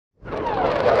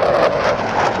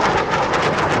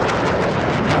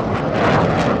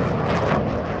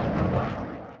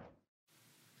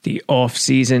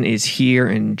offseason is here,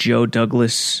 and Joe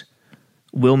Douglas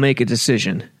will make a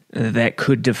decision that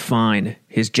could define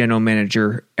his general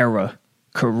manager era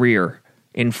career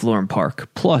in Florham Park.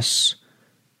 Plus,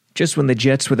 just when the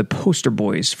Jets were the poster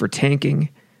boys for tanking,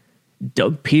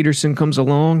 Doug Peterson comes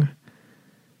along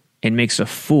and makes a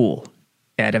fool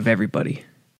out of everybody.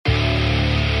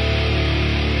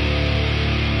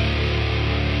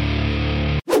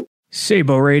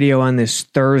 Sabo Radio on this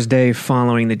Thursday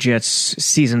following the Jets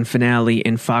season finale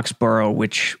in Foxborough,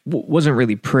 which wasn't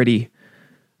really pretty.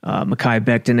 Mekhi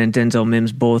Becton and Denzel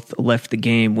Mims both left the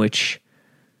game, which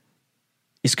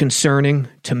is concerning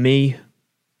to me.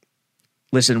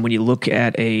 Listen, when you look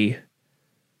at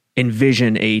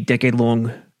envision a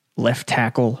decade-long left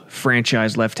tackle,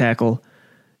 franchise left tackle,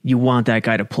 you want that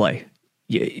guy to play.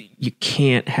 You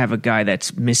can't have a guy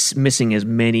that's missing as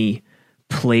many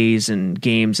plays and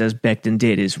games as Becton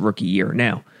did his rookie year.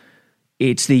 Now,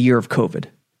 it's the year of COVID.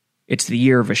 It's the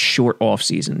year of a short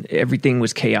offseason. Everything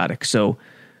was chaotic, so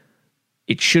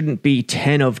it shouldn't be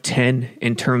 10 of 10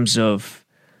 in terms of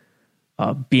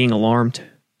being alarmed,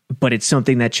 but it's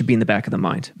something that should be in the back of the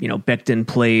mind. You know, Becton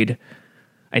played,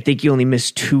 I think he only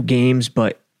missed 2 games,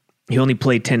 but he only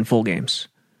played 10 full games.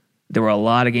 There were a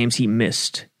lot of games he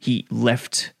missed. He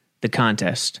left the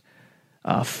contest.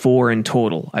 4 in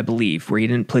total, I believe, where he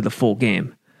didn't play the full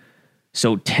game.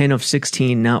 So 10 of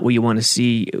 16, not what you want to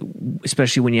see,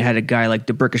 especially when you had a guy like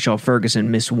D'Brickashaw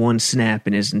Ferguson miss 1 snap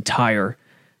in his entire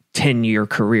 10-year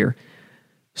career.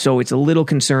 So it's a little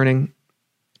concerning.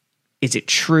 Is it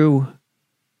true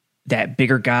that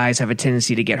bigger guys have a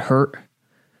tendency to get hurt?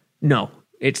 No,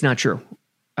 it's not true.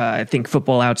 I think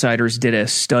Football Outsiders did a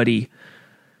study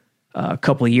a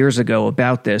couple of years ago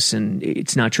about this, and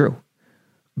it's not true.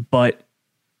 But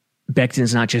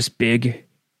Becton's not just big.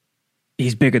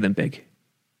 He's bigger than big.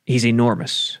 He's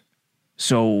enormous.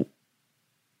 So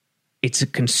it's a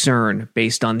concern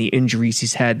based on the injuries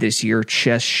he's had this year,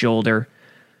 chest, shoulder,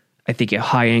 I think a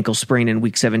high ankle sprain in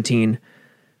week 17.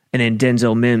 And then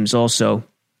Denzel Mims also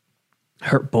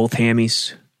hurt both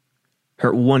hammies.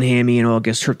 Hurt one hammy in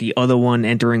August, hurt the other one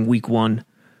entering week 1.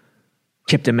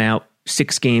 Kept him out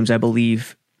 6 games, I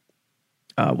believe.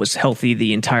 Was healthy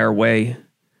the entire way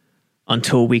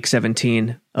until week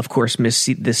 17. Of course,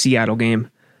 missed the Seattle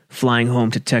game, flying home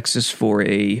to Texas for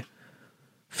a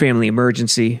family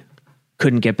emergency.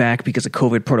 Couldn't get back because of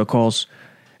COVID protocols,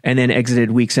 and then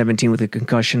exited week 17 with a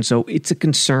concussion. So it's a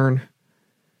concern,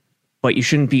 but you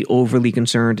shouldn't be overly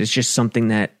concerned. It's just something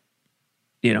that,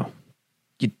 you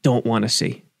don't want to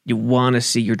see. You want to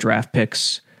see your draft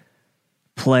picks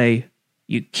play.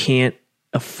 You can't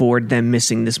afford them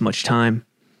missing this much time.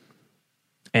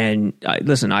 And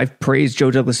listen, I've praised Joe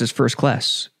Douglas's first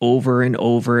class over and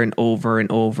over and over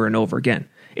and over and over again.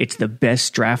 It's the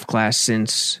best draft class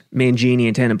since Mangini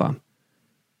and Tannenbaum.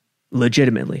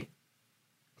 Legitimately.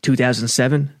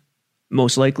 2007,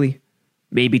 most likely.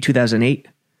 Maybe 2008.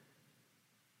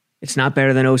 It's not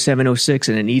better than 07, 06,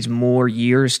 and it needs more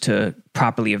years to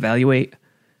properly evaluate.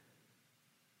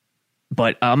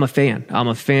 But I'm a fan. I'm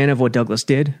a fan of what Douglas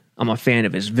did. I'm a fan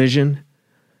of his vision.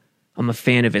 I'm a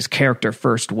fan of his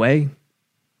character-first way.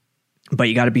 But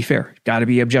you got to be fair. Got to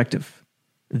be objective.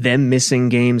 Them missing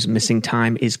games, missing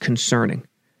time is concerning.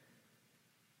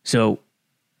 So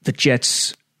the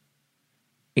Jets'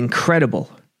 incredible,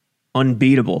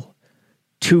 unbeatable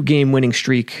 2-game winning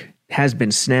streak has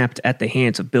been snapped at the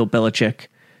hands of Bill Belichick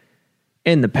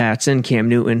and the Pats and Cam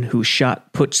Newton, who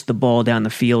puts the ball down the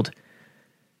field.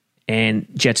 And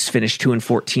Jets finished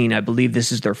 2-14. I believe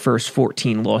this is their first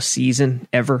 14-loss season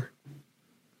ever.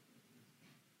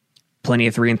 Plenty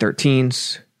of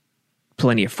 3-13s,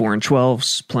 plenty of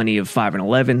 4-12s, plenty of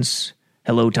 5-11s.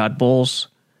 Hello, Todd Bowles.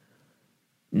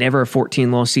 Never a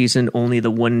 14-loss season. Only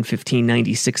the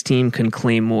 1-15-96 team can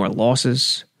claim more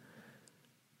losses.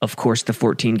 Of course, the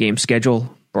 14-game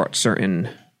schedule brought certain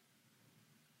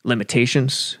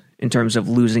limitations in terms of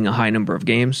losing a high number of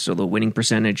games, so the winning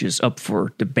percentage is up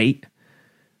for debate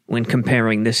when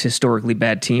comparing this historically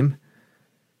bad team.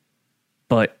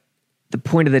 But the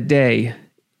point of the day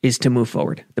is to move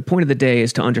forward. The point of the day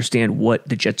is to understand what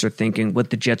the Jets are thinking, what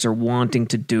the Jets are wanting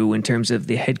to do in terms of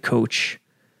the head coach.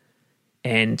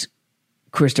 And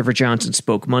Christopher Johnson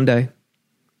spoke Monday,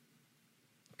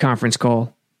 conference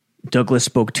call. Douglas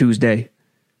spoke Tuesday,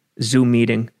 Zoom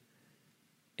meeting,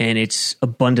 and it's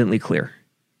abundantly clear.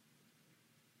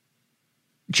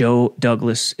 Joe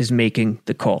Douglas is making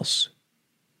the calls.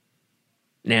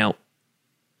 Now,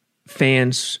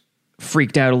 fans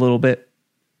freaked out a little bit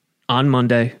on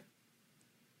Monday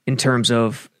in terms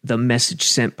of the message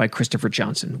sent by Christopher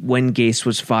Johnson when Gase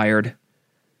was fired.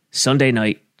 Sunday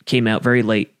night, came out very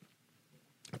late.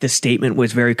 The statement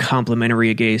was very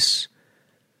complimentary of Gase.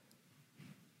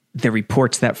 The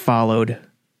reports that followed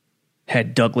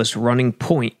had Douglas running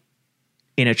point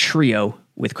in a trio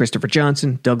with Christopher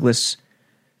Johnson, Douglas,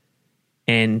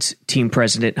 and team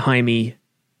president Jaime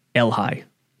Elhai.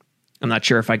 I'm not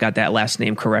sure if I got that last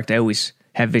name correct. I always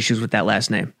have issues with that last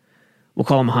name. We'll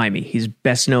call him Jaime. He's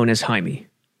best known as Jaime.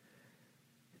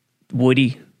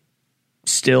 Woody,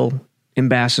 still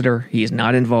ambassador. He is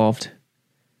not involved.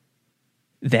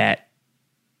 That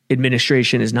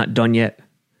administration is not done yet.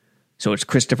 So it's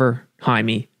Christopher,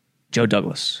 Jaime, Joe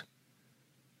Douglas.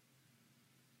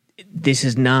 This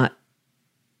is not,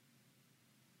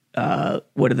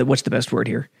 what's the best word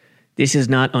here? This is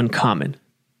not uncommon.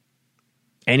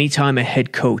 Anytime a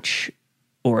head coach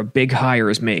or a big hire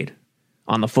is made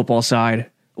on the football side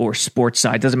or sports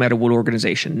side, doesn't matter what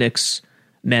organization, Knicks,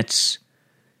 Mets,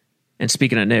 and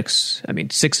speaking of Knicks,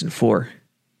 6-4.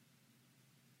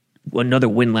 Another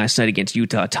win last night against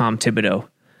Utah, Tom Thibodeau.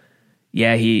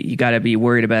 Yeah, you got to be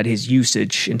worried about his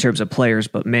usage in terms of players,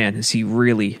 but man, is he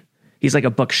really, he's like a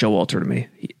Buck Showalter to me.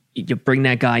 You bring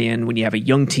that guy in when you have a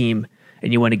young team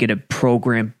and you want to get a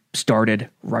program started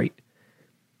right.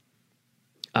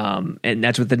 And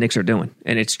that's what the Knicks are doing,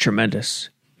 and it's tremendous.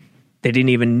 They didn't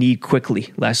even need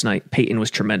quickly last night. Peyton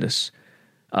was tremendous.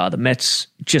 The Mets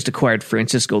just acquired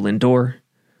Francisco Lindor.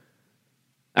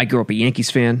 I grew up a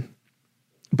Yankees fan,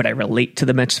 but I relate to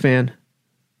the Mets fan.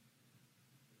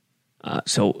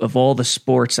 So of all the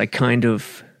sports, I kind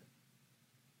of,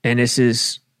 and this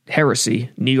is heresy,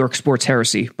 New York sports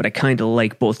heresy, but I kind of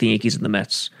like both the Yankees and the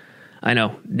Mets. I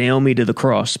know, nail me to the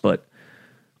cross, but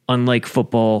unlike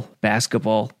football,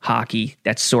 basketball, hockey,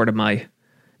 that's sort of my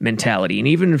mentality. And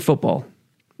even in football,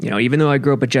 even though I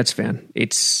grew up a Jets fan,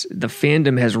 the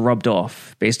fandom has rubbed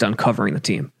off based on covering the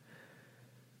team.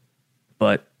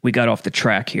 But we got off the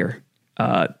track here.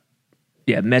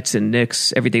 Mets and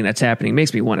Knicks, everything that's happening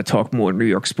makes me want to talk more New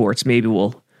York sports. Maybe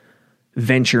we'll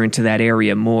venture into that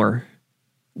area more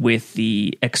with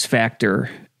the X Factor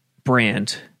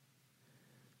brand.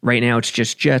 Right now, it's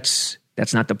just Jets.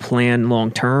 That's not the plan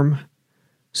long term,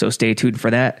 so stay tuned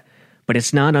for that. But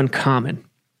it's not uncommon.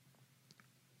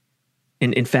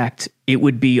 And in fact, it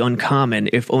would be uncommon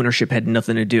if ownership had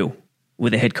nothing to do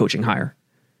with a head coaching hire.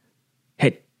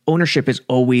 Ownership is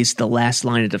always the last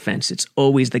line of defense. It's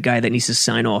always the guy that needs to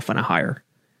sign off on a hire.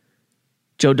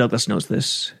 Joe Douglas knows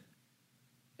this.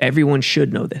 Everyone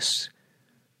should know this.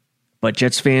 But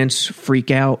Jets fans freak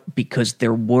out because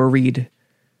they're worried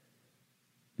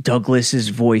Douglas's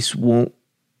voice won't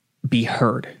be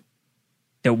heard.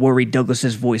 They're worried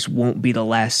Douglas's voice won't be the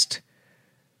last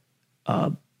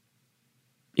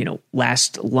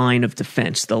line of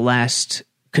defense, the last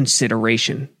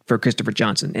consideration for Christopher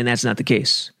Johnson, and that's not the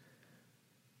case.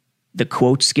 The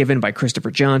quotes given by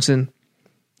Christopher Johnson,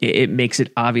 it makes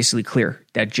it obviously clear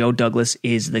that Joe Douglas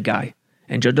is the guy,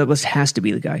 and Joe Douglas has to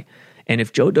be the guy. And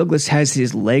if Joe Douglas has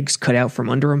his legs cut out from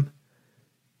under him,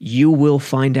 you will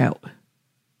find out.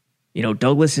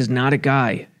 Douglas is not a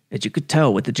guy, as you could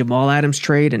tell with the Jamal Adams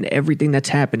trade and everything that's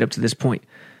happened up to this point.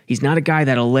 He's not a guy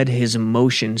that'll let his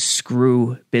emotions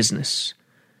screw business.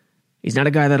 He's not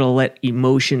a guy that'll let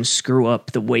emotions screw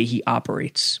up the way he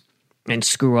operates and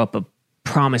screw up a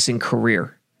promising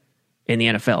career in the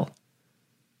NFL.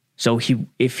 So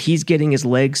if he's getting his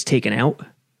legs taken out,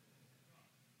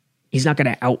 he's not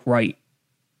going to outright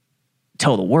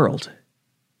tell the world.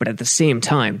 But at the same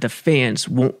time, the fans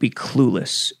won't be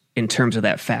clueless in terms of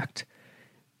that fact.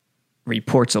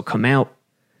 Reports will come out.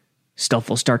 Stuff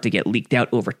will start to get leaked out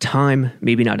over time.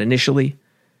 Maybe not initially.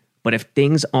 But if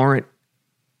things aren't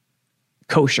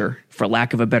kosher, for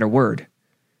lack of a better word,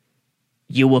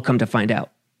 you will come to find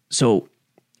out. So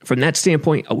from that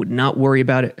standpoint, I would not worry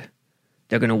about it.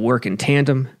 They're going to work in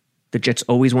tandem. The Jets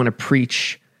always want to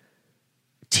preach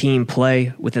team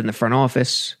play within the front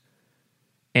office,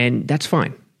 and that's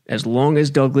fine. As long as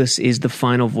Douglas is the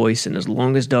final voice and as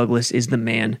long as Douglas is the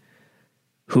man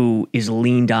who is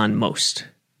leaned on most.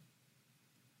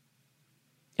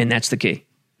 And that's the key.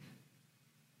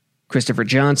 Christopher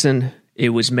Johnson, it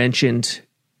was mentioned,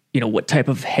 what type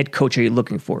of head coach are you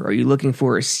looking for? Are you looking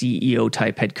for a CEO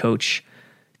type head coach?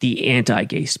 The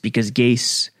anti-Gase, because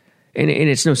Gase, and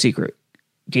it's no secret,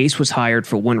 Gase was hired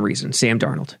for one reason, Sam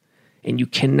Darnold. And you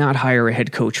cannot hire a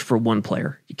head coach for one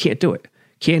player. You can't do it.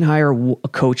 Can't hire a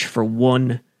coach for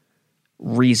one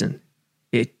reason.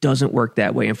 It doesn't work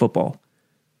that way in football.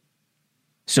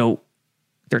 So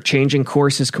they're changing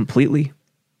courses completely.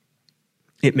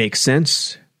 It makes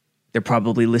sense. They're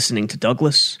probably listening to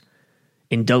Douglas.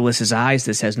 In Douglas's eyes,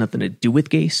 this has nothing to do with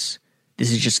Gase.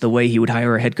 This is just the way he would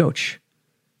hire a head coach.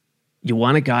 You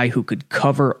want a guy who could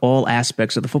cover all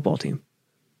aspects of the football team.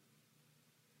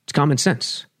 It's common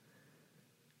sense.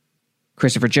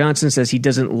 Christopher Johnson says he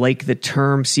doesn't like the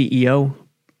term CEO,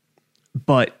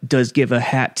 but does give a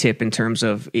hat tip in terms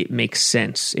of it makes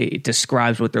sense. It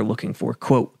describes what they're looking for.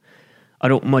 Quote, I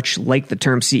don't much like the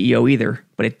term CEO either,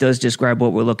 but it does describe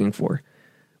what we're looking for.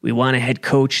 We want a head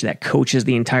coach that coaches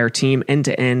the entire team end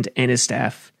to end and his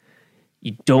staff.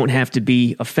 You don't have to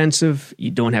be offensive.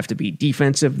 You don't have to be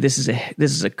defensive. This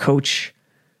is a coach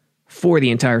for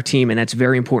the entire team, and that's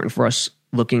very important for us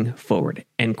looking forward,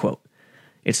 end quote.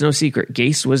 It's no secret.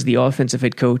 Gase was the offensive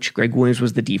head coach. Greg Williams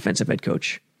was the defensive head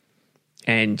coach.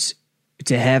 And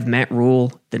to have Matt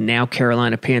Rule, the now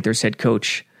Carolina Panthers head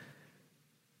coach,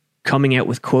 coming out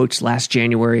with quotes last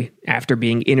January after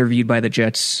being interviewed by the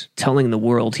Jets, telling the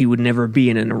world he would never be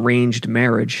in an arranged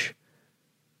marriage,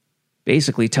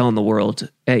 basically telling the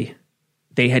world, hey,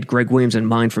 they had Greg Williams in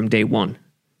mind from day one,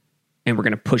 and we're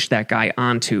going to push that guy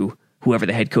onto whoever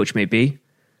the head coach may be.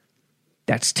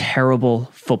 That's terrible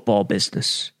football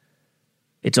business.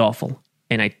 It's awful.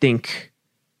 And I think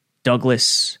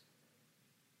Douglas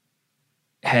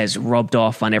has rubbed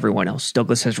off on everyone else.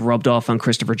 Douglas has rubbed off on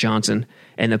Christopher Johnson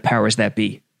and the powers that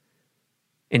be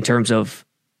in terms of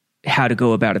how to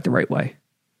go about it the right way.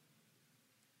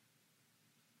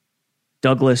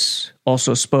 Douglas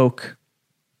also spoke,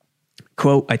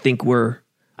 quote, I think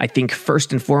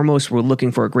first and foremost, we're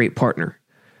looking for a great partner.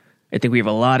 I think we have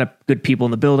a lot of good people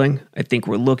in the building. I think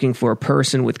we're looking for a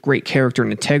person with great character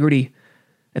and integrity.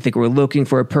 I think we're looking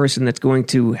for a person that's going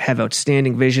to have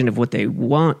outstanding vision of what they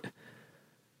want,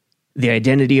 the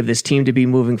identity of this team to be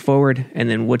moving forward, and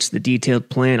then what's the detailed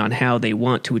plan on how they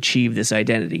want to achieve this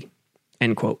identity,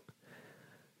 end quote.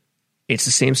 It's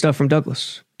the same stuff from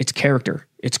Douglas. It's character.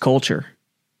 It's culture.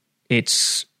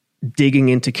 It's digging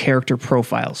into character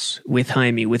profiles with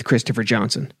Jaime, with Christopher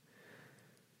Johnson.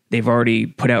 They've already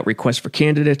put out requests for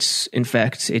candidates. In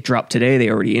fact, it dropped today. They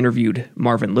already interviewed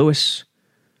Marvin Lewis.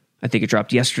 I think it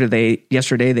dropped yesterday.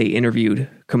 Yesterday, they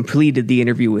completed the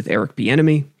interview with Eric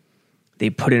Bieniemy. They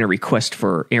put in a request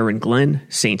for Aaron Glenn,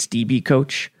 Saints DB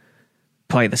coach,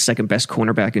 probably the second best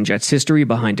cornerback in Jets history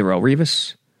behind Darrelle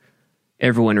Revis.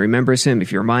 Everyone remembers him.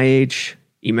 If you're my age,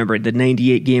 you remember the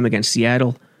 98 game against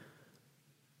Seattle.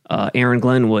 Aaron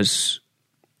Glenn was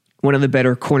one of the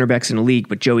better cornerbacks in the league,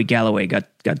 but Joey Galloway got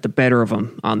the better of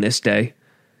him on this day.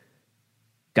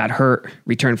 Got hurt,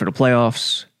 returned for the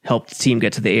playoffs, helped the team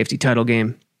get to the AFC title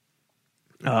game.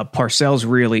 Parcells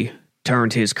really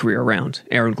turned his career around,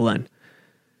 Aaron Glenn.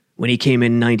 When he came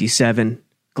in 97,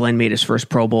 Glenn made his first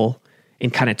Pro Bowl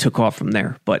and kind of took off from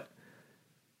there. But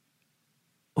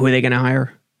who are they going to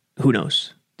hire? Who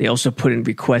knows? They also put in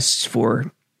requests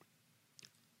for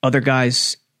other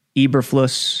guys,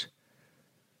 Eberflus.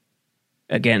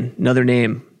 Again, another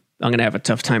name I'm going to have a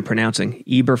tough time pronouncing.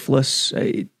 Eberflus.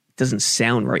 It doesn't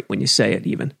sound right when you say it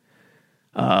even.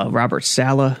 Robert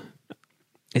Saleh.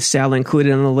 Is Saleh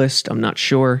included on the list? I'm not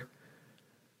sure.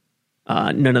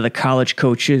 None of the college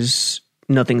coaches,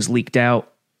 nothing's leaked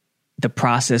out. The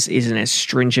process isn't as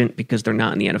stringent because they're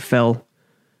not in the NFL.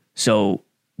 So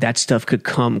that stuff could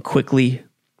come quickly,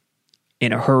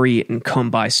 in a hurry, and come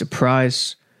by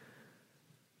surprise.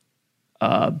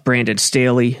 Brandon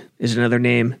Staley is another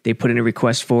name they put in a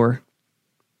request for.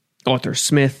 Arthur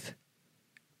Smith,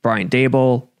 Brian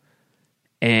Daboll,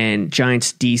 and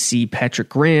Giants DC Patrick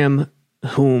Graham,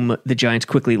 whom the Giants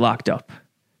quickly locked up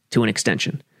to an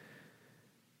extension.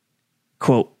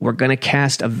 Quote, we're going to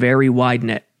cast a very wide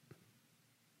net.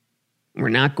 We're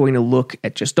not going to look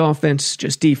at just offense,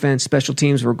 just defense, special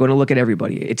teams. We're going to look at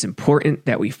everybody. It's important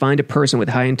that we find a person with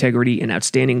high integrity and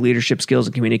outstanding leadership skills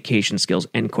and communication skills,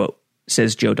 end quote,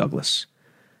 says Joe Douglas.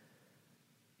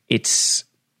 It's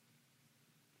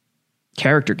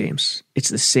character games. It's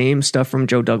the same stuff from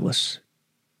Joe Douglas.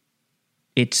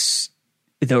 It's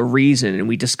the reason, and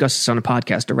we discussed this on a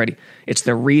podcast already, it's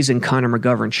the reason Connor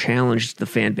McGovern challenged the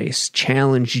fan base,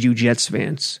 challenged you Jets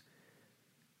fans.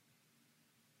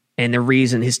 And the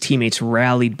reason his teammates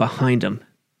rallied behind him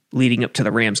leading up to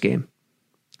the Rams game.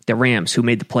 The Rams, who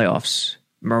made the playoffs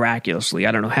miraculously.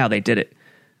 I don't know how they did it.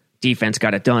 Defense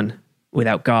got it done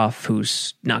without Goff,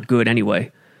 who's not good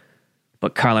anyway.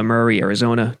 But Kyler Murray,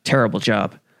 Arizona, terrible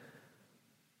job.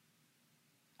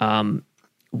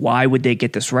 Why would they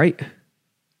get this right?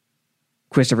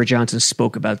 Christopher Johnson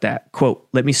spoke about that. Quote,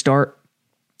 let me start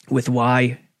with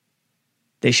why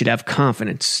they should have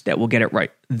confidence that we'll get it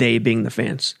right. They being the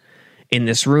fans. In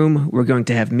this room, we're going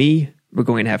to have me. We're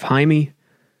going to have Jaime,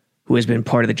 who has been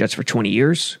part of the Jets for 20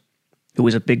 years, who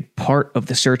was a big part of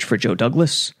the search for Joe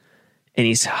Douglas, and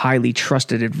he's a highly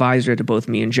trusted advisor to both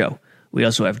me and Joe. We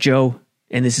also have Joe,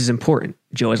 And this is important.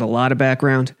 Joe has a lot of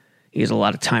background. He has a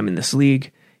lot of time in this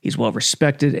league. He's well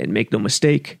respected, and make no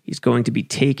mistake, he's going to be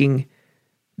taking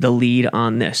the lead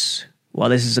on this. While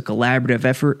this is a collaborative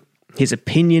effort, his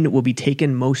opinion will be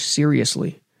taken most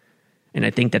seriously. And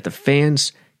I think that the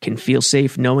fans can feel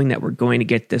safe knowing that we're going to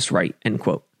get this right, end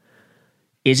quote.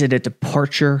 Is it a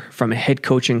departure from a head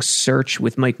coaching search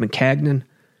with Mike Maccagnan?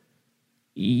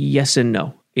 Yes and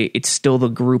no. It's still the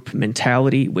group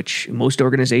mentality, which most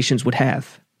organizations would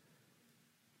have.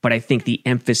 But I think the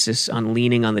emphasis on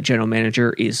leaning on the general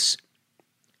manager is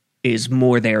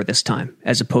more there this time,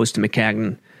 as opposed to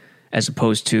Maccagnan, as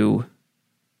opposed to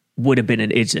would have been an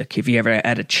Idzik if you ever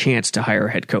had a chance to hire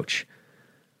a head coach.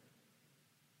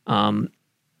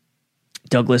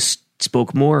 Douglas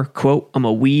spoke more, quote, "I'm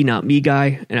a we, not me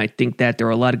guy, and I think that there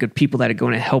are a lot of good people that are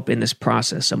going to help in this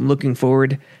process. I'm looking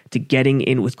forward to getting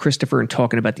in with Christopher and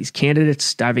talking about these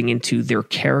candidates, diving into their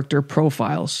character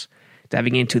profiles,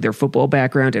 diving into their football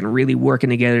background, and really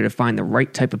working together to find the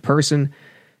right type of person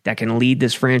that can lead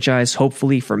this franchise,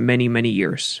 hopefully for many, many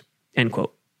years," end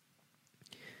quote.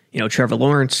 You know, Trevor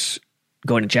Lawrence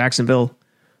going to Jacksonville,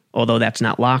 although that's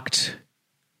not locked,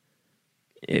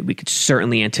 we could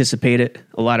certainly anticipate it.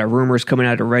 A lot of rumors coming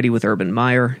out already with Urban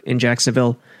Meyer in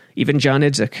Jacksonville. Even John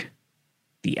Idzik,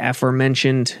 the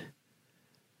aforementioned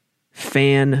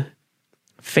fan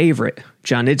favorite,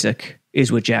 John Idzik,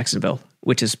 is with Jacksonville,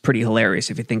 which is pretty hilarious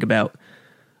if you think about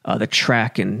the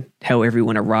track and how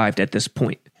everyone arrived at this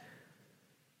point.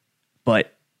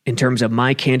 But in terms of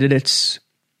my candidates,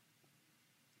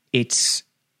 it's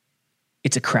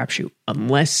a crapshoot.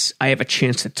 Unless I have a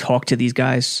chance to talk to these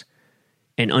guys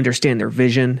and understand their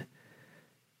vision,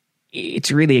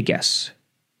 it's really a guess.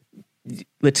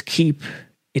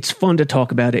 It's fun to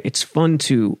talk about it. It's fun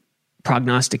to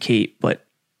prognosticate, but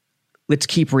let's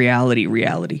keep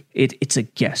reality. It's a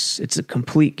guess. It's a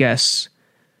complete guess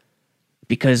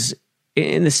because,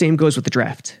 and the same goes with the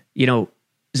draft. You know,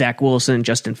 Zach Wilson,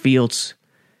 Justin Fields,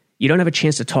 you don't have a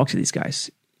chance to talk to these guys.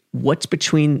 What's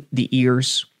between the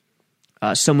ears,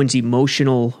 someone's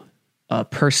emotional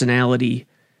personality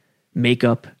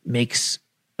makeup makes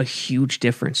a huge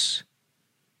difference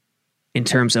in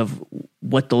terms of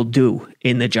what they'll do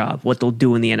in the job, what they'll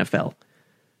do in the NFL.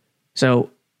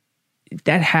 So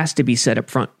that has to be said up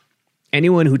front.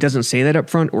 Anyone who doesn't say that up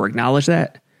front or acknowledge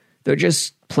that, they're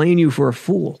just playing you for a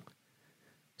fool.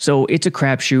 So it's a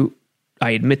crapshoot.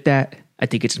 I admit that. I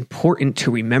think it's important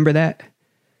to remember that.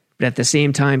 But at the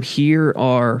same time, here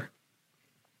are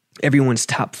everyone's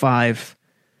top 5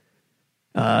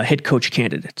 head coach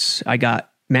candidates. I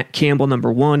got Matt Campbell,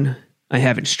 number 1. I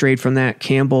haven't strayed from that.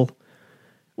 Campbell,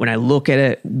 when I look at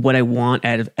it, what I want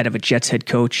out of a Jets head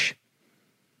coach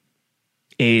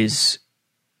is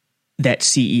that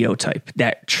CEO type,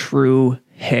 that true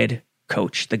head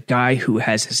coach, the guy who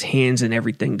has his hands in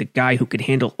everything, the guy who could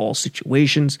handle all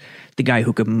situations, the guy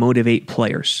who could motivate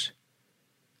players.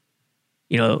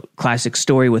 You know, classic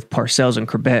story with Parcells and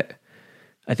Corbett.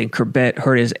 I think Corbett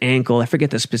hurt his ankle. I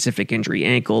forget the specific injury,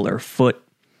 ankle or foot.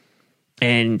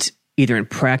 And either in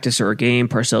practice or a game,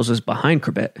 Parcells was behind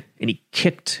Corbett and he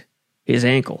kicked his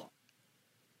ankle.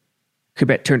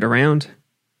 Corbett turned around.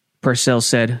 Parcells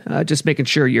said, just making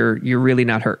sure you're really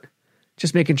not hurt.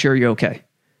 Just making sure you're okay.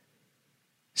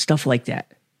 Stuff like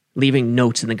that. Leaving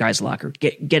notes in the guy's locker.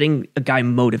 Getting a guy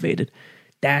motivated.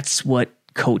 That's what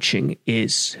coaching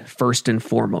is first and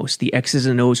foremost. The X's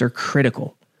and O's are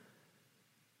critical.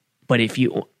 But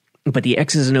the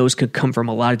X's and O's could come from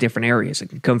a lot of different areas. It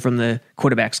can come from the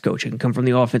quarterback's coach. It can come from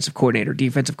the offensive coordinator,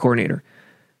 defensive coordinator.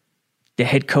 The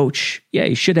head coach, yeah,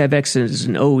 he should have X's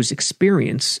and O's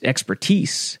experience,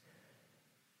 expertise.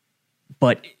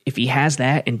 But if he has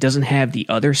that and doesn't have the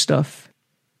other stuff,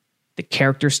 the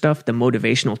character stuff, the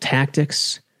motivational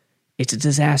tactics, it's a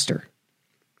disaster.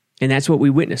 And that's what we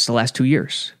witnessed the last 2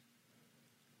 years.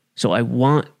 So I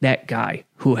want that guy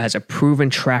who has a proven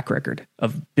track record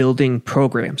of building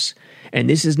programs. And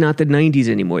this is not the 90s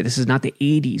anymore. This is not the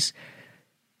 80s.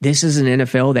 This is an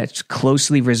NFL that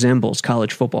closely resembles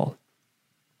college football.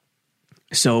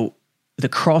 So the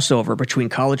crossover between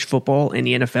college football and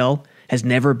the NFL has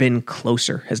never been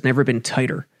closer, has never been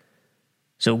tighter.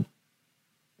 So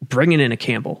bringing in a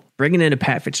Campbell, bringing in a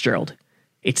Pat Fitzgerald,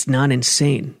 it's not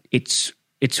insane. It's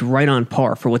right on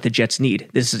par for what the Jets need.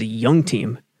 This is a young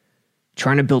team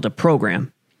trying to build a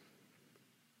program,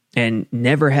 and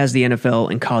never has the NFL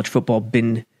and college football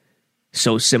been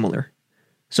so similar.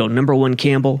 So number 1,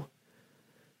 Campbell,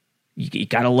 you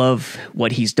got to love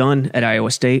what he's done at Iowa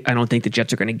State. I don't think the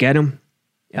Jets are going to get him.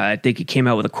 I think he came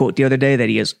out with a quote the other day that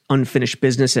he has unfinished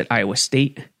business at Iowa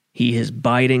State. He is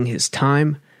biding his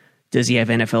time Does he have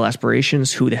NFL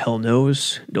aspirations? Who the hell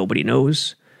knows? Nobody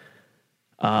knows.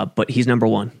 But he's number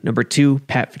one. Number two,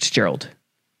 Pat Fitzgerald.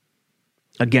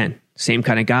 Again, same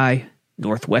kind of guy,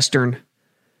 Northwestern.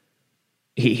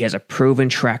 He has a proven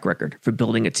track record for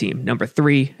building a team. Number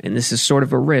three, and this is sort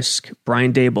of a risk,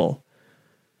 Brian Daboll.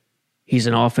 He's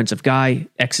an offensive guy,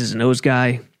 X's and O's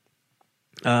guy,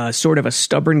 sort of a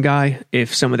stubborn guy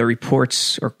if some of the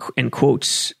reports and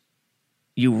quotes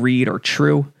you read are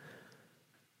true.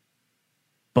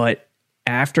 But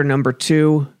after number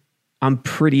two, I'm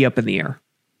pretty up in the air.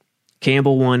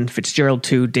 Campbell 1, Fitzgerald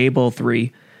 2, Daboll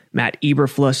 3, Matt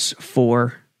Eberflus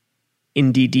 4,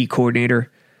 Indy D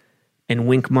coordinator, and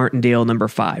Wink Martindale number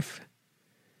 5.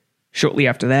 Shortly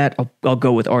after that, I'll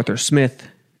go with Arthur Smith,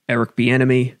 Eric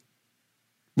Bieniemy,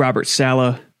 Robert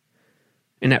Saleh,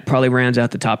 and that probably rounds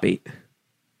out the top 8.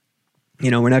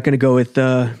 We're not going to go with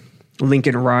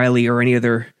Lincoln Riley or any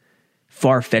other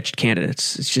far-fetched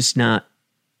candidates. It's just not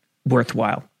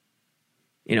worthwhile.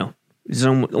 There's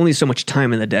only so much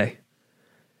time in the day.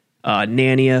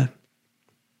 Nania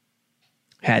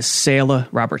has Saleh,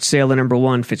 Robert Saleh number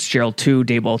 1, Fitzgerald 2,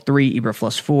 Daboll 3,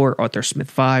 Eberflus 4, Arthur Smith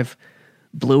 5.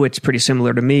 Blewett's pretty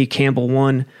similar to me. Campbell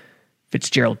 1,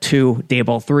 Fitzgerald 2,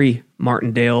 Daboll 3,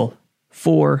 Martindale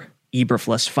 4,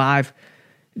 Eberflus 5.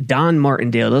 Don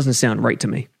Martindale doesn't sound right to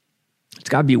me. It's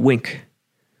got to be Wink.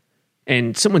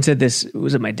 And someone said this,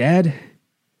 was it my dad?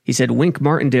 He said Wink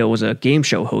Martindale was a game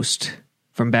show host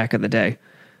from back in the day.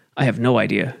 I have no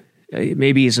idea.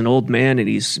 Maybe he's an old man and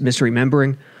he's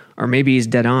misremembering, or maybe he's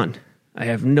dead on. I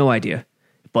have no idea.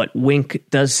 But Wink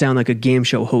does sound like a game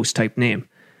show host type name.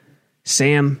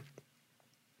 Sam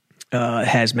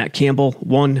has Matt Campbell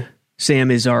 1.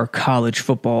 Sam is our college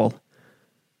football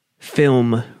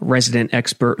film resident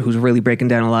expert who's really breaking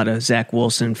down a lot of Zach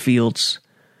Wilson, Fields.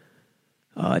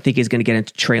 I think he's going to get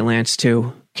into Trey Lance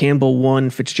too. Campbell 1,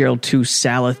 Fitzgerald 2,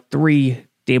 Saleh 3,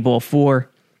 Daboll 4,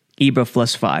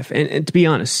 Eberflus 5. And to be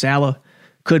honest, Saleh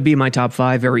could be my top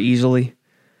 5 very easily.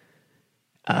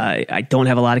 I don't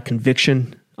have a lot of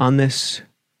conviction on this.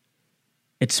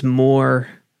 It's more,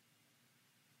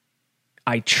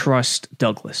 I trust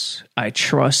Douglas. I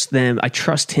trust them. I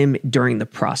trust him during the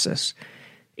process.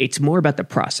 It's more about the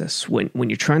process. When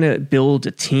you're trying to build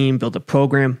a team, build a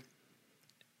program,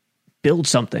 build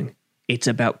something, it's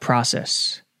about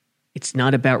process. It's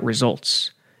not about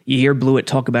results. You hear Blewett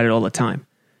talk about it all the time.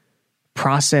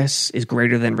 Process is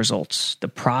greater than results. The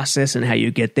process and how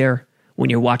you get there when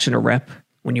you're watching a rep,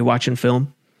 when you're watching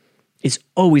film, is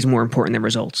always more important than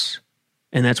results.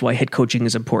 And that's why head coaching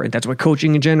is important. That's why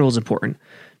coaching in general is important.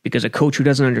 Because a coach who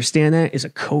doesn't understand that is a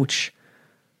coach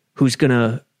who's going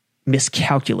to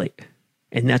miscalculate.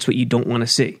 And that's what you don't want to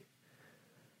see.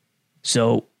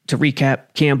 So to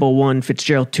recap, Campbell 1,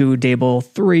 Fitzgerald 2, Daboll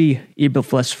 3,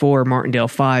 Eberflus 4, Martindale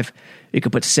 5. You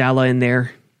could put Saleh in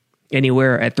there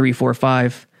anywhere at 3, 4,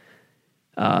 5.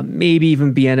 Maybe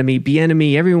even Bieniemy.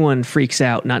 Bieniemy, everyone freaks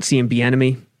out not seeing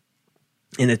Bieniemy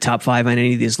in the top 5 on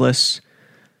any of these lists.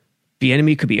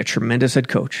 Bieniemy could be a tremendous head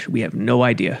coach. We have no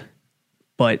idea.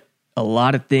 But a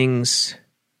lot of things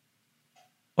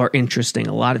are interesting.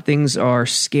 A lot of things are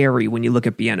scary when you look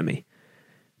at Bieniemy.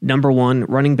 Number one,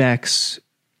 running backs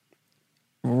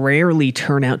rarely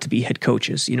turn out to be head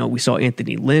coaches. We saw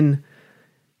Anthony Lynn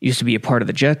used to be a part of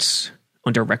the Jets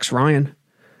under Rex Ryan.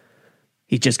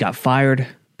 He just got fired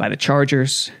by the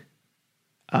Chargers.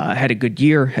 Had a good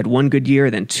year, had one good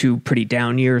year, then 2 pretty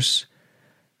down years.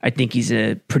 I think he's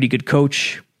a pretty good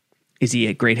coach. Is he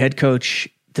a great head coach?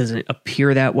 Doesn't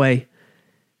appear that way.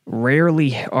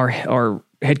 Rarely are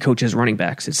head coaches running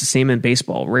backs. It's the same in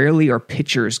baseball. Rarely are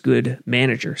pitchers good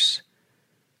managers.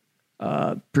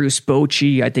 Bruce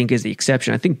Bochy, I think, is the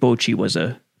exception. I think Bochy was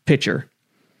a pitcher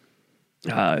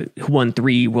who won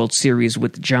 3 World Series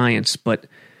with the Giants, but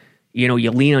you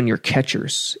lean on your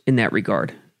catchers in that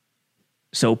regard.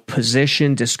 So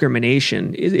position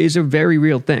discrimination is a very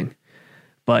real thing,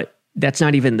 but that's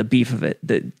not even the beef of it.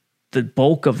 The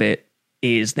bulk of it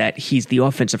is that he's the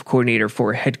offensive coordinator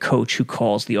for a head coach who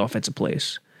calls the offensive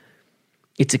plays.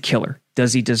 It's a killer.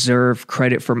 Does he deserve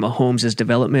credit for Mahomes'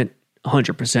 development?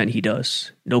 100% he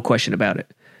does. No question about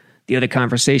it. The other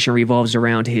conversation revolves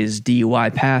around his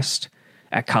DUI past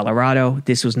at Colorado.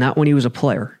 This was not when he was a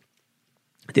player.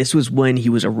 This was when he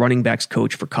was a running backs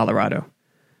coach for Colorado,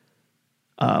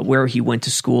 where he went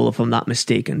to school, if I'm not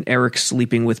mistaken. Eric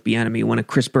Sleeping with Bieniemy, one of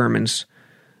Chris Berman's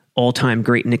all-time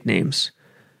great nicknames.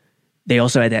 They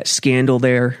also had that scandal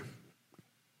there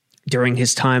during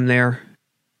his time there.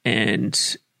 And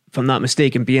if I'm not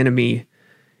mistaken, Bieniemy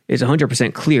is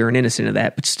 100% clear and innocent of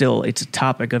that, but still, it's a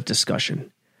topic of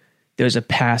discussion. There's a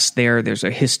past there. There's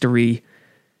a history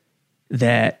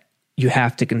that you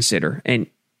have to consider. And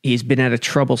he's been out of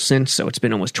trouble since, so it's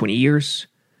been almost 20 years.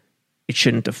 It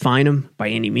shouldn't define him by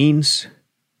any means,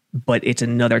 but it's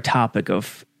another topic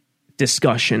of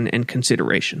discussion and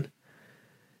consideration.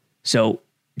 So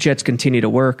Jets continue to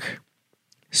work,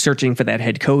 searching for that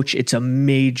head coach. It's a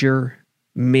major,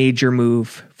 major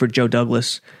move for Joe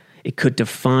Douglas. It could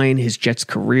define his Jets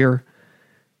career.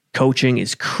 Coaching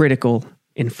is critical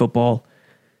in football.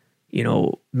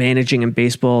 Managing in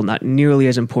baseball, not nearly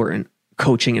as important.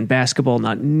 Coaching in basketball,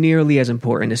 not nearly as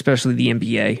important, especially the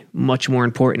NBA. Much more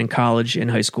important in college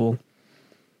and high school.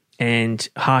 And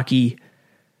hockey,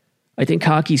 I think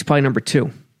hockey's probably number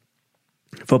 2.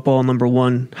 Football, number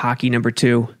 1. Hockey, number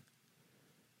 2.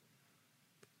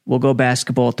 We'll go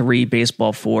basketball 3,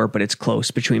 baseball 4, but it's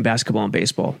close between basketball and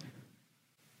baseball.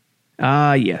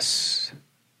 Yes.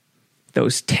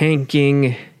 Those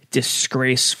tanking,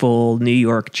 disgraceful New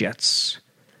York Jets.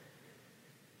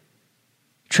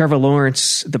 Trevor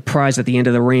Lawrence, the prize at the end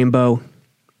of the rainbow.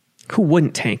 Who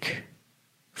wouldn't tank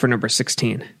for number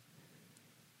 16?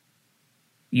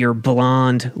 Your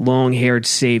blonde, long-haired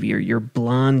savior, your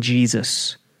blonde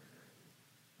Jesus,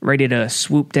 ready to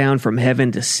swoop down from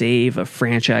heaven to save a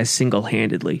franchise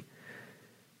single-handedly.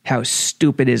 How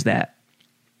stupid is that?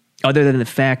 Other than the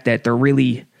fact that there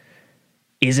really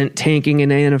isn't tanking in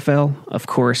the NFL, of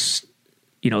course,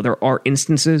 there are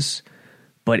instances,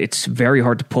 but it's very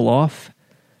hard to pull off.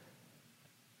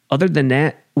 Other than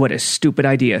that, what a stupid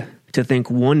idea to think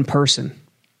one person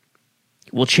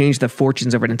will change the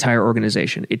fortunes of an entire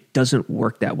organization. It doesn't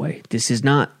work that way. This is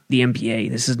not the NBA.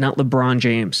 This is not LeBron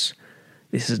James.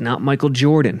 This is not Michael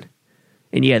Jordan.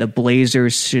 And yeah, the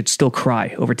Blazers should still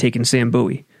cry over taking Sam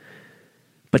Bowie.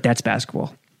 But that's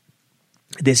basketball.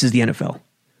 This is the NFL.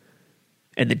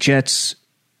 And the Jets,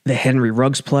 the Henry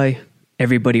Ruggs play,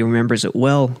 everybody remembers it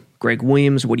well. Greg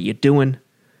Williams, what are you doing?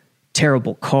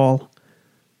 Terrible call.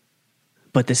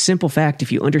 But the simple fact,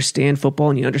 if you understand football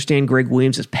and you understand Greg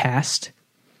Williams' past,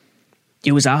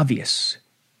 it was obvious.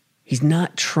 He's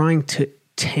not trying to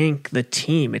tank the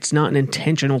team. It's not an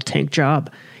intentional tank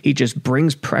job. He just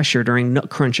brings pressure during nut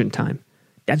crunching time.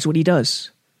 That's what he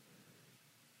does.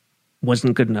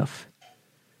 Wasn't good enough.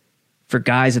 For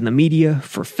guys in the media,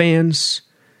 for fans,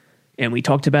 and we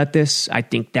talked about this, I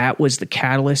think that was the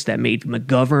catalyst that made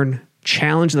McGovern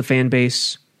challenge the fan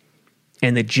base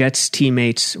and the Jets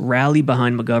teammates rally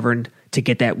behind McGovern to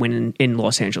get that win in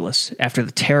Los Angeles after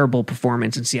the terrible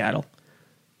performance in Seattle.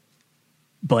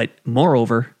 But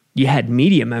moreover, you had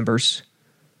media members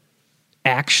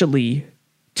actually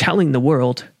telling the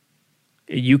world,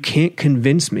 you can't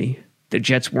convince me the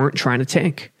Jets weren't trying to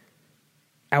tank.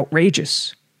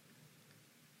 Outrageous.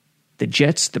 The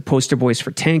Jets, the poster boys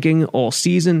for tanking all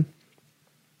season.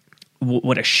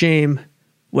 What a shame.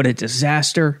 What a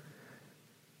disaster.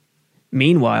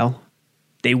 Meanwhile,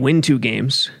 they win 2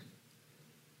 games.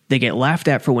 They get laughed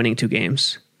at for winning 2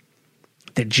 games.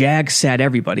 The Jags sat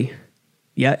everybody.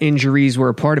 Yeah, injuries were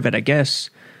a part of it, I guess.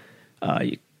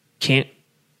 You can't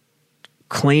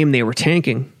claim they were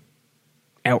tanking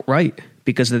outright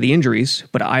because of the injuries,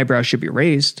 but eyebrows should be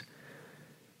raised.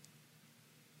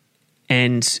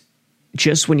 And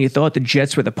just when you thought the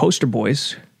Jets were the poster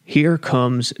boys, here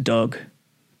comes Doug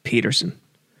Peterson.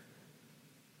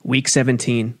 Week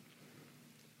 17.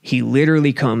 He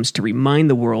literally comes to remind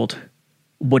the world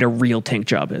what a real tank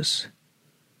job is.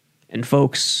 And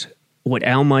folks, what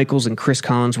Al Michaels and Chris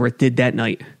Collinsworth did that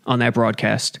night on that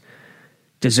broadcast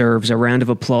deserves a round of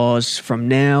applause from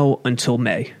now until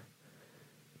May.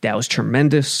 That was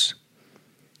tremendous.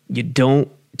 You don't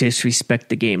disrespect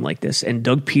the game like this, and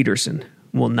Doug Peterson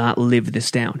will not live this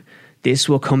down. This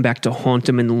will come back to haunt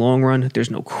him in the long run.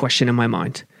 There's no question in my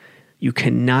mind. You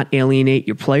cannot alienate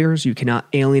your players. You cannot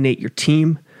alienate your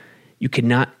team. You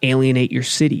cannot alienate your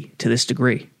city to this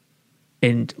degree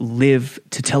and live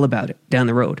to tell about it down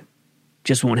the road.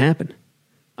 Just won't happen.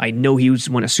 I know he's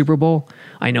won a Super Bowl.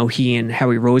 I know he and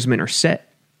Howie Roseman are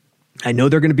set. I know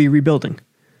they're going to be rebuilding.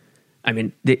 I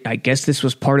mean, I guess this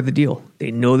was part of the deal.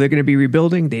 They know they're going to be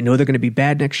rebuilding. They know they're going to be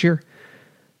bad next year.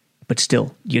 But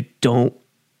still, you don't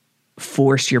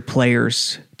force your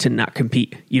players to not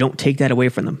compete. You don't take that away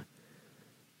from them.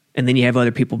 And then you have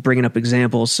other people bringing up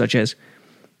examples such as,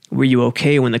 were you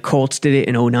okay when the Colts did it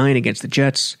in 2009 against the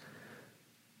Jets?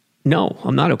 No,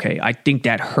 I'm not okay. I think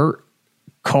that hurt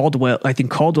Caldwell. I think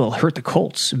Caldwell hurt the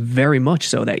Colts very much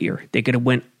so that year. They could have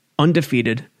went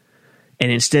undefeated,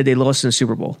 and instead they lost in the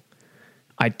Super Bowl.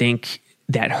 I think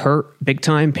that hurt big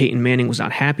time. Peyton Manning was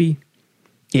not happy.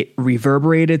 It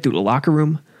reverberated through the locker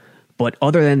room. But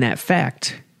other than that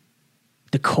fact,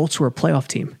 the Colts were a playoff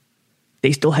team.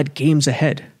 They still had games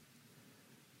ahead.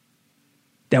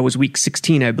 That was week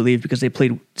 16, I believe, because they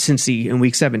played Cincy in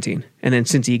week 17, and then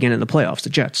Cincy again in the playoffs, the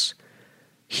Jets.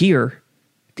 Here,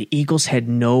 the Eagles had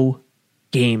no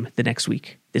game the next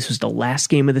week. This was the last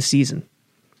game of the season.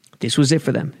 This was it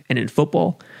for them. And in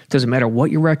football, it doesn't matter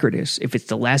what your record is. If it's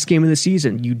the last game of the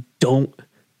season, you don't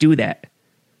do that.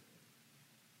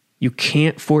 You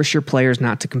can't force your players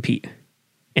not to compete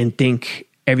and think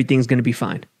everything's going to be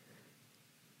fine.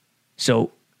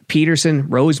 So Peterson,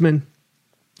 Roseman,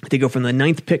 they go from the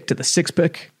 9th pick to the 6th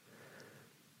pick.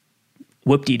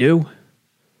 Whoop-de-doo.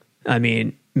 I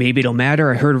mean, maybe it'll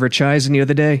matter. I heard of Rich Eisen the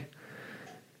other day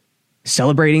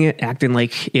celebrating it, acting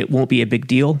like it won't be a big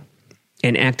deal,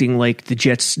 and acting like the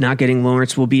Jets not getting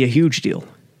Lawrence will be a huge deal.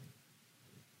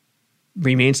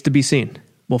 Remains to be seen.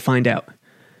 We'll find out.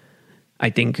 I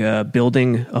think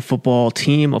building a football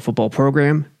team, a football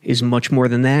program, is much more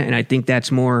than that, and I think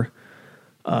that's more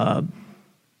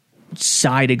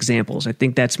side examples. I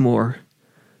think that's more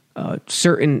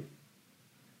certain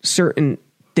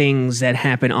things that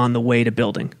happen on the way to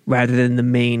building rather than the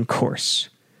main course.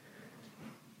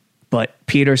 But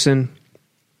Peterson,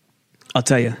 I'll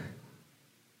tell you,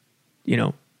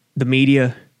 the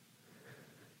media,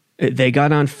 they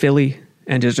got on Philly,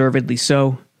 and deservedly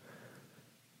so.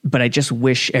 But I just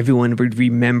wish everyone would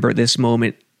remember this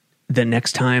moment the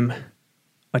next time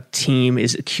a team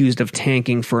is accused of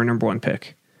tanking for a number 1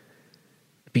 pick.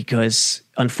 Because,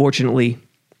 unfortunately,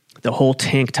 the whole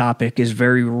tank topic is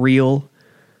very real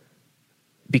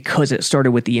because it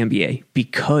started with the NBA,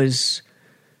 because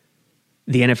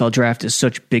the NFL draft is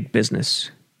such big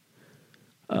business,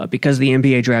 because the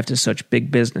NBA draft is such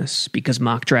big business, because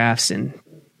mock drafts and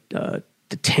the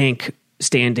tank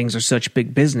standings are such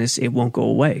big business, it won't go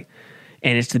away.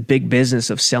 And it's the big business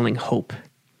of selling hope.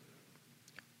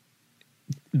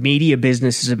 Media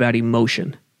business is about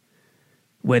emotion.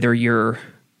 Whether you're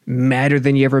madder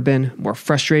than you ever been, more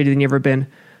frustrated than you ever been,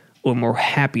 or more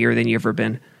happier than you ever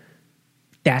been,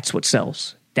 that's what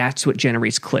sells. That's what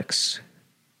generates clicks.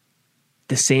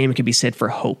 The same can be said for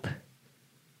hope.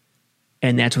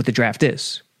 And that's what the draft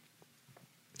is.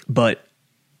 But,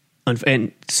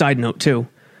 and side note too,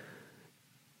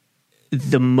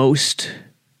 the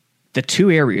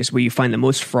 2 areas where you find the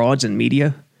most frauds in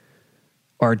media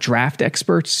are draft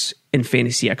experts and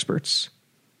fantasy experts.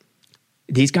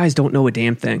 These guys don't know a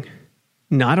damn thing.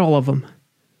 Not all of them,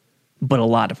 but a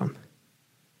lot of them.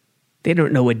 They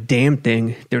don't know a damn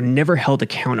thing. They're never held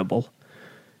accountable.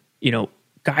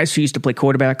 Guys who used to play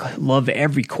quarterback love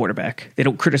every quarterback. They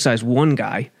don't criticize one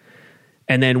guy.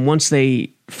 And then once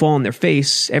they fall on their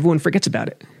face, everyone forgets about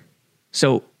it.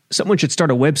 So someone should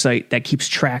start a website that keeps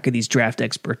track of these draft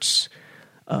experts'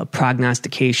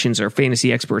 prognostications, or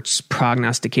fantasy experts'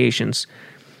 prognostications.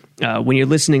 When you're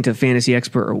listening to a fantasy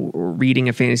expert or reading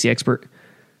a fantasy expert,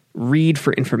 read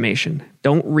for information.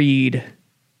 Don't read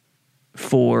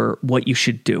for what you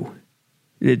should do.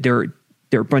 There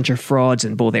are a bunch of frauds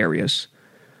in both areas.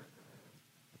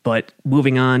 But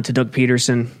moving on to Doug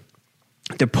Peterson,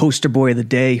 the poster boy of the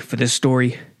day for this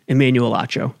story, Emmanuel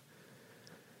Acho.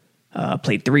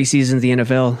 Played 3 seasons in the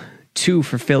NFL, 2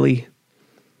 for Philly.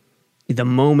 The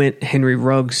moment Henry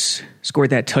Ruggs scored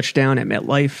that touchdown at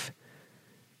MetLife,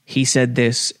 he said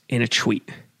this in a tweet: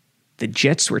 "The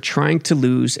Jets were trying to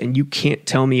lose, and you can't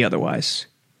tell me otherwise."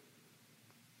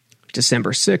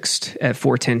 December 6th at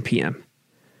 4:10 p.m.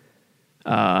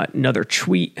 Another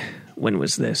tweet. When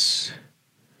was this?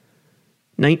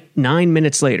 9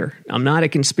 minutes later. "I'm not a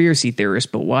conspiracy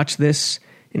theorist, but watch this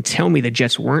and tell me the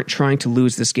Jets weren't trying to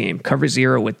lose this game. Cover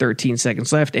 0 with 13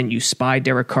 seconds left, and you spy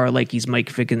Derek Carr like he's Mike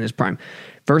Vick in his prime."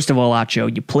 First of all,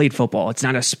 Acho, you played football. It's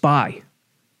not a spy.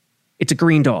 It's a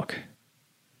green dog.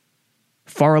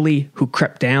 Farley, who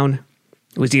crept down,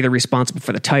 was either responsible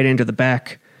for the tight end or the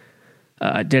back,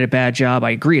 did a bad job.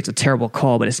 I agree, it's a terrible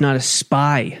call, but it's not a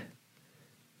spy.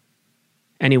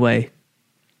 Anyway,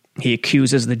 he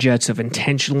accuses the Jets of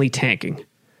intentionally tanking.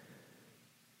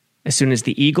 As soon as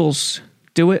the Eagles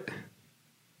do it,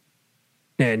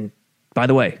 and by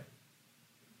the way,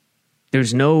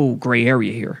 there's no gray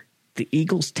area here. The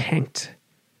Eagles tanked.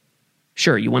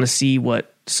 Sure, you want to see what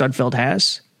Sudfeld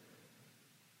has?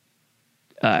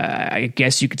 I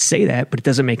guess you could say that, but it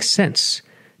doesn't make sense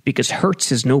because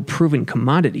Hurts is no proven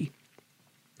commodity.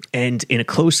 And in a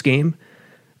close game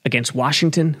against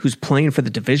Washington, who's playing for the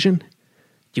division,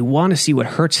 you want to see what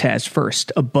Hurts has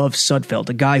first above Sudfeld,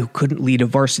 a guy who couldn't lead a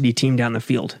varsity team down the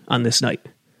field on this night.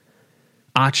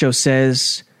 Acho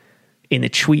says in a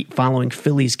tweet following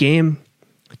Philly's game,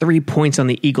 3 points on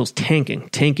the Eagles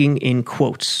tanking in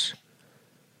quotes,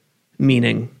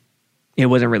 meaning it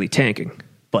wasn't really tanking,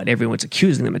 but everyone's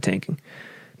accusing them of tanking.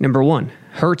 Number 1,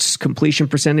 Hurts' completion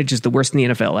percentage is the worst in the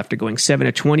NFL. After going 7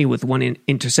 of 20 with one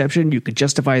interception, you could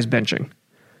justify his benching.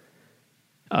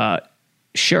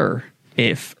 Sure,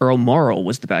 if Earl Morrall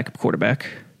was the backup quarterback.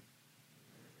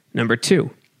 Number 2,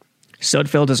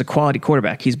 Sudfeld is a quality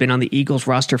quarterback. He's been on the Eagles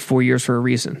roster 4 years for a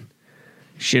reason.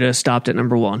 Should have stopped at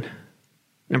number 1.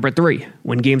 Number 3,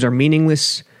 when games are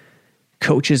meaningless,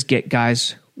 coaches get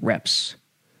guys reps.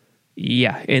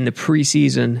 Yeah, in the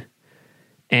preseason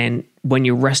and when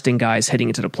you're resting guys heading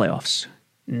into the playoffs.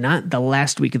 Not the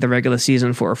last week of the regular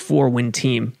season for a 4-win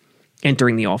team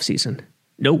entering the offseason.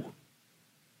 No.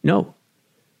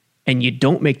 And you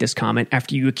don't make this comment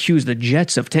after you accuse the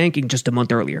Jets of tanking just a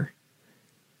month earlier.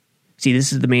 See,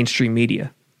 this is the mainstream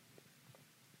media.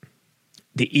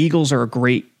 The Eagles are a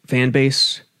great fan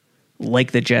base,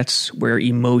 like the Jets, where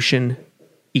emotion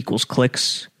equals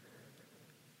clicks.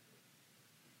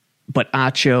 But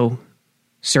Acho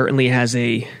certainly has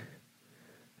a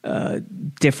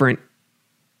different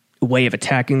way of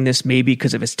attacking this, maybe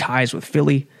because of his ties with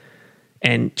Philly.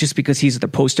 And just because he's the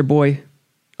poster boy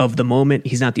of the moment,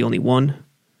 he's not the only one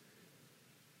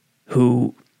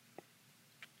who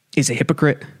is a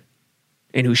hypocrite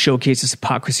and who showcases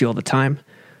hypocrisy all the time.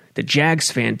 The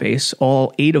Jags fan base,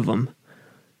 all 8 of them,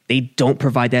 they don't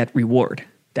provide that reward.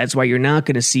 That's why you're not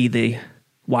going to see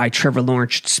why Trevor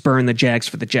Lawrence spurring the Jags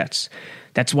for the Jets.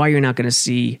 That's why you're not going to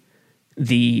see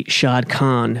the Shad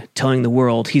Khan telling the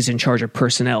world he's in charge of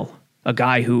personnel, a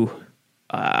guy who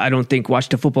I don't think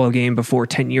watched a football game before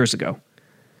 10 years ago.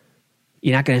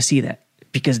 You're not going to see that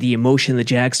because the emotion the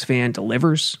Jags fan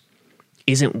delivers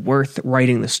isn't worth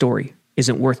writing the story,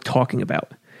 isn't worth talking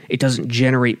about. It doesn't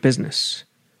generate business.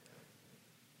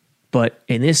 But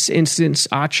in this instance,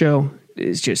 Acho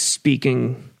is just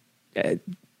speaking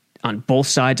on both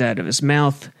sides out of his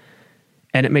mouth,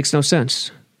 and it makes no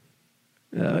sense.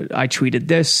 I tweeted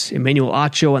this, Emmanuel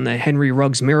Acho on the Henry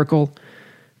Ruggs miracle,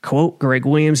 quote, Greg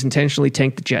Williams intentionally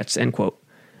tanked the Jets, end quote.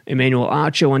 Emmanuel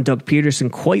Acho on Doug Peterson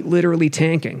quite literally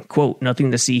tanking, quote,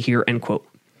 nothing to see here, end quote.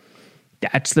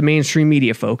 That's the mainstream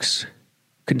media, folks.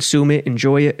 Consume it,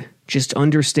 enjoy it. Just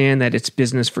understand that it's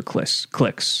business for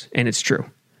clicks, and it's true.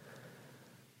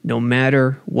 No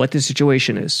matter what the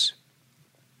situation is,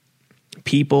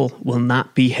 people will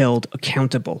not be held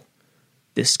accountable.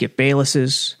 The Skip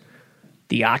Baylesses,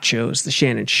 the Achos, the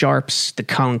Shannon Sharps, the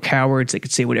Colin Cowards, they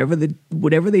could say whatever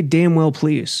they damn well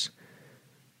please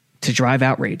to drive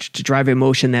outrage, to drive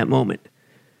emotion that moment.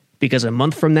 Because a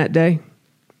month from that day,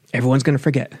 everyone's going to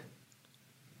forget.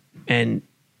 And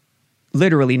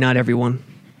literally not everyone.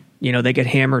 They get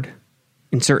hammered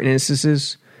in certain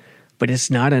instances, but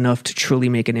it's not enough to truly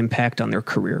make an impact on their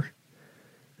career.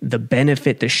 The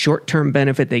benefit, the short-term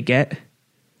benefit they get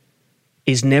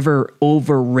is never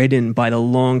overridden by the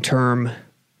long-term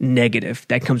negative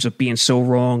that comes with being so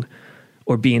wrong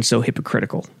or being so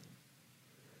hypocritical.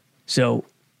 So,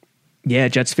 yeah,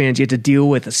 Jets fans, you have to deal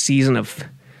with a season of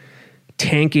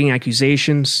tanking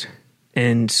accusations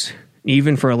and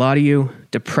even for a lot of you,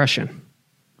 depression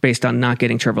based on not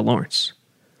getting Trevor Lawrence.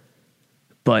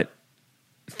 But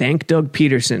thank Doug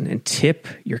Peterson and tip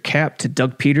your cap to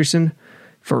Doug Peterson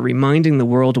for reminding the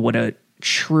world what a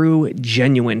true,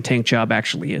 genuine tank job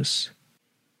actually is.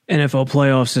 NFL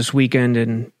playoffs this weekend,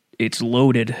 and it's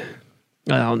loaded.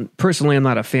 Personally, I'm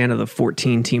not a fan of the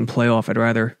 14-team playoff. I'd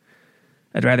rather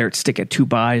it stick at 2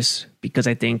 byes because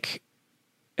I think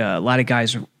a lot of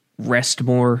guys rest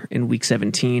more in Week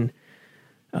 17.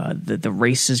 The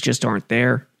races just aren't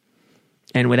there.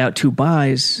 And without 2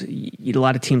 byes, a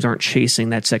lot of teams aren't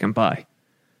chasing that second bye.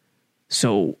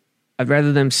 So I'd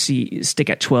rather them stick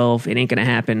at 12. It ain't going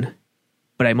to happen.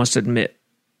 But I must admit,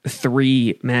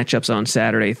 3 matchups on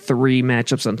Saturday, 3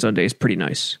 matchups on Sunday is pretty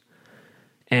nice.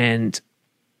 And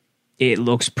it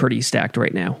looks pretty stacked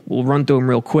right now. We'll run through them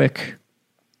real quick.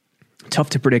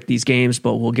 Tough to predict these games,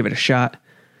 but we'll give it a shot.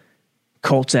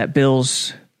 Colts at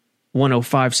Bills,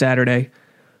 105 Saturday.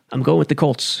 I'm going with the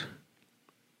Colts.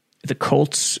 The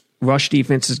Colts' rush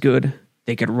defense is good.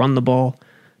 They could run the ball.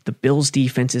 The Bills'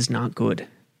 defense is not good.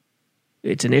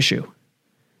 It's an issue,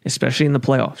 especially in the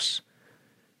playoffs.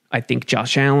 I think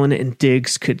Josh Allen and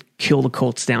Diggs could kill the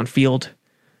Colts downfield,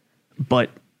 but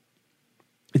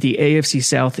the AFC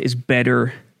South is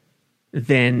better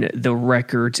than the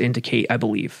records indicate, I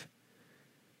believe.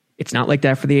 It's not like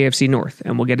that for the AFC North,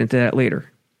 and we'll get into that later.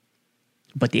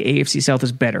 But the AFC South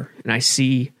is better, and I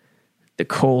see the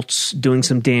Colts doing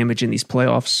some damage in these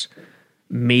playoffs,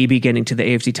 maybe getting to the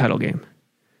AFC title game.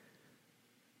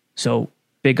 So,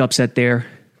 big upset there.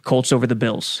 Colts over the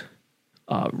Bills.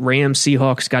 Rams,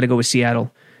 Seahawks, got to go with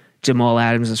Seattle. Jamal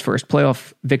Adams' first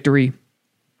playoff victory.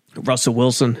 Russell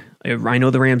Wilson. I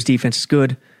know the Rams defense is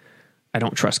good, I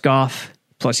don't trust Goff.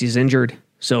 Plus, he's injured.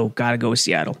 So, got to go with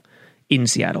Seattle. In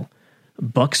Seattle.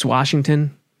 Bucks,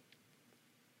 Washington.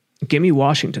 Give me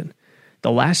Washington.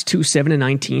 The last two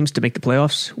 7-9 teams to make the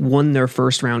playoffs won their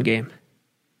first round game.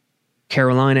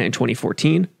 Carolina in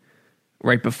 2014,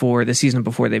 right before the season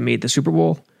before they made the Super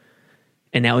Bowl.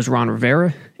 And that was Ron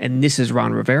Rivera. And this is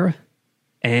Ron Rivera.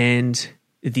 And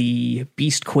the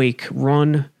Beastquake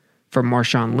run from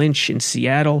Marshawn Lynch in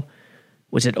Seattle.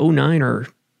 Was it 09 or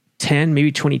 10?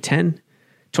 Maybe 2010?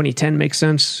 2010 makes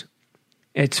sense.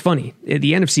 It's funny.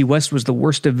 The NFC West was the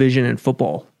worst division in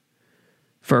football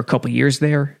for a couple years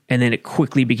there, and then it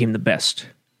quickly became the best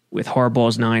with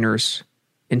Harbaugh's Niners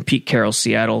and Pete Carroll's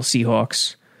Seattle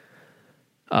Seahawks.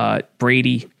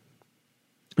 Brady.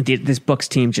 This Bucs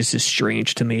team just is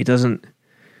strange to me. It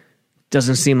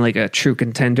doesn't seem like a true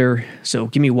contender. So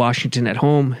give me Washington at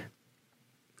home.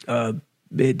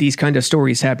 These kind of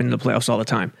stories happen in the playoffs all the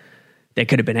time. They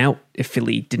could have been out if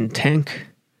Philly didn't tank,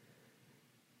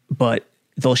 but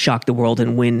they'll shock the world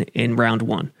and win in round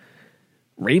one.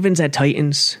 Ravens at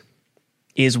Titans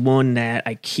is one that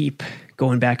I keep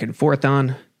going back and forth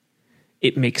on.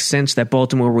 It makes sense that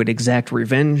Baltimore would exact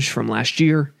revenge from last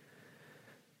year.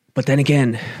 But then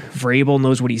again, Vrabel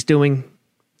knows what he's doing,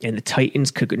 and the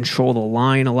Titans could control the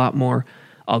line a lot more.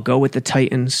 I'll go with the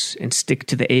Titans and stick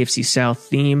to the AFC South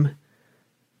theme.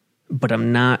 But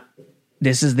I'm not.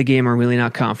 This is the game I'm really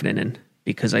not confident in,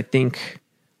 because I think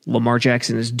Lamar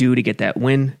Jackson is due to get that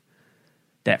win,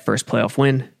 that first playoff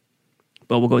win.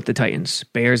 But we'll go with the Titans.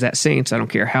 Bears at Saints. I don't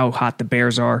care how hot the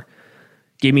Bears are.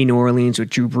 Give me New Orleans with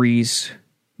Drew Brees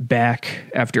back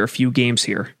after a few games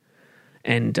here.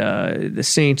 And the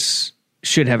Saints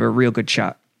should have a real good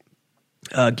shot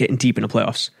getting deep in the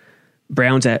playoffs.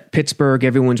 Browns at Pittsburgh.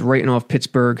 Everyone's writing off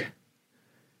Pittsburgh.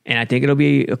 And I think it'll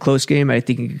be a close game. I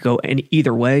think it could go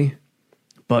either way.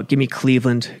 But give me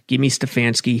Cleveland. Give me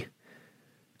Stefanski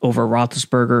over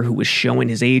Roethlisberger, who was showing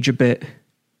his age a bit.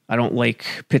 I don't like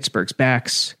Pittsburgh's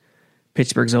backs.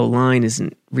 Pittsburgh's O-line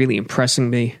isn't really impressing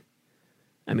me.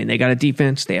 I mean, they got a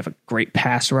defense. They have a great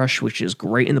pass rush, which is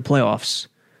great in the playoffs.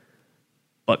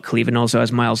 But Cleveland also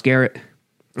has Myles Garrett.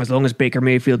 As long as Baker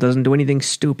Mayfield doesn't do anything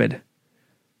stupid,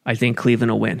 I think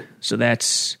Cleveland will win. So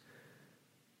that's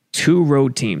two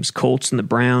road teams, Colts and the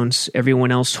Browns.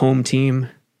 Everyone else home team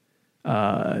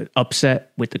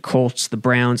upset with the Colts, the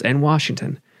Browns, and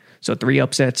Washington. So 3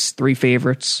 upsets, 3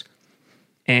 favorites.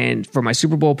 And for my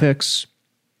Super Bowl picks,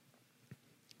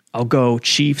 I'll go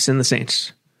Chiefs and the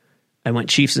Saints. I went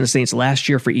Chiefs and the Saints last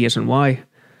year for ESNY.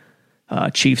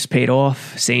 Chiefs paid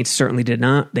off. Saints certainly did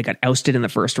not. They got ousted in the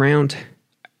first round.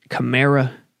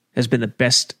 Kamara has been the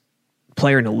best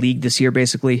player in the league this year,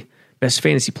 basically. Best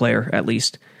fantasy player, at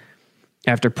least,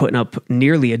 after putting up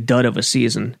nearly a dud of a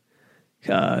season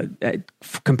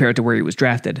compared to where he was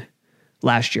drafted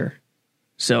last year.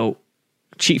 So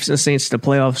Chiefs and the Saints to the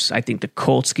playoffs. I think the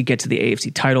Colts could get to the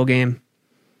AFC title game.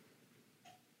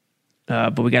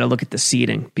 But we got to look at the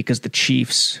seeding, because the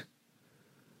Chiefs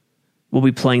will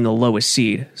be playing the lowest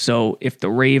seed. So if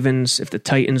the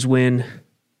Titans win,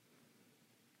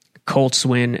 Colts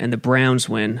win, and the Browns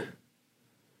win,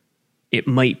 it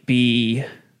might be,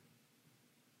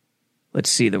 let's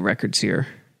see the records here.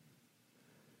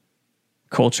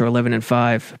 Colts are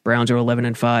 11-5. Browns are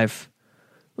 11-5.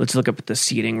 Let's look up at the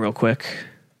seeding real quick.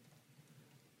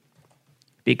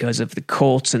 Because if the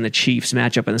Colts and the Chiefs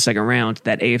match up in the second round,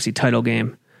 that AFC title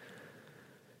game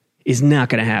is not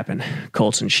going to happen.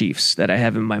 Colts and Chiefs that I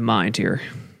have in my mind here.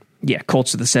 Yeah,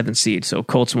 Colts are the 7th seed, so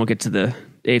Colts won't get to the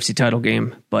AFC title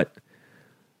game, but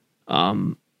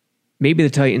maybe the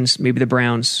Titans, maybe the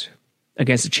Browns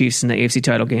against the Chiefs in the AFC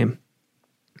title game.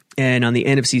 And on the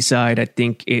NFC side, I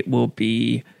think it will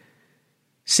be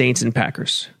Saints and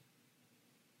Packers.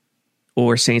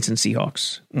 Or Saints and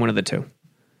Seahawks, one of the two.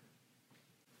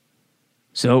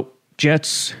 So,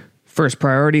 Jets, first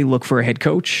priority, look for a head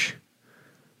coach.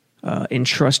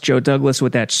 Entrust Joe Douglas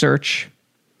with that search.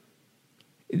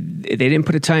 They didn't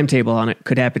put a timetable on it.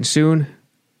 Could happen soon.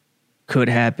 Could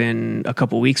happen a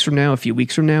couple weeks from now, a few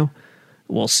weeks from now.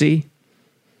 We'll see.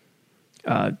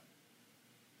 And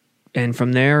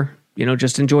from there,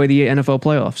 just enjoy the NFL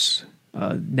playoffs.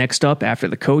 Next up, after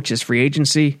the coach, is free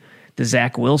agency. The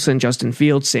Zach Wilson, Justin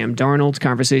Fields, Sam Darnold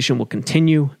conversation will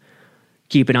continue.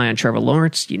 Keep an eye on Trevor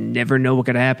Lawrence. You never know what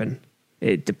could happen.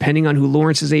 Depending on who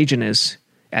Lawrence's agent is,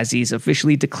 as he's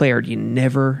officially declared, you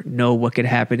never know what could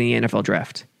happen in the NFL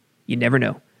draft. You never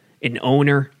know. An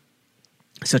owner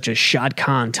such as Shad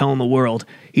Khan telling the world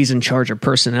he's in charge of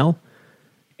personnel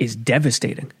is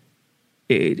devastating.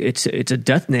 It's a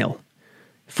death nail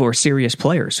for serious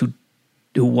players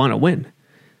who want to win.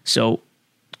 So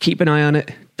keep an eye on it.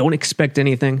 Don't expect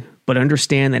anything, but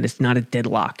understand that it's not a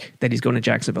deadlock that he's going to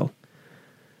Jacksonville.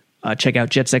 Check out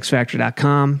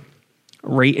jetsxfactor.com.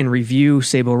 Rate and review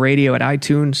Sabo Radio at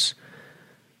iTunes.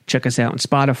 Check us out on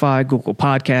Spotify, Google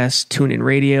Podcasts, TuneIn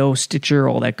Radio, Stitcher,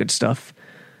 all that good stuff.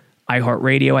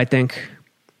 iHeartRadio, I think.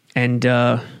 And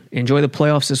enjoy the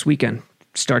playoffs this weekend.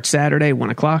 Start Saturday, 1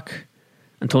 o'clock.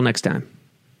 Until next time.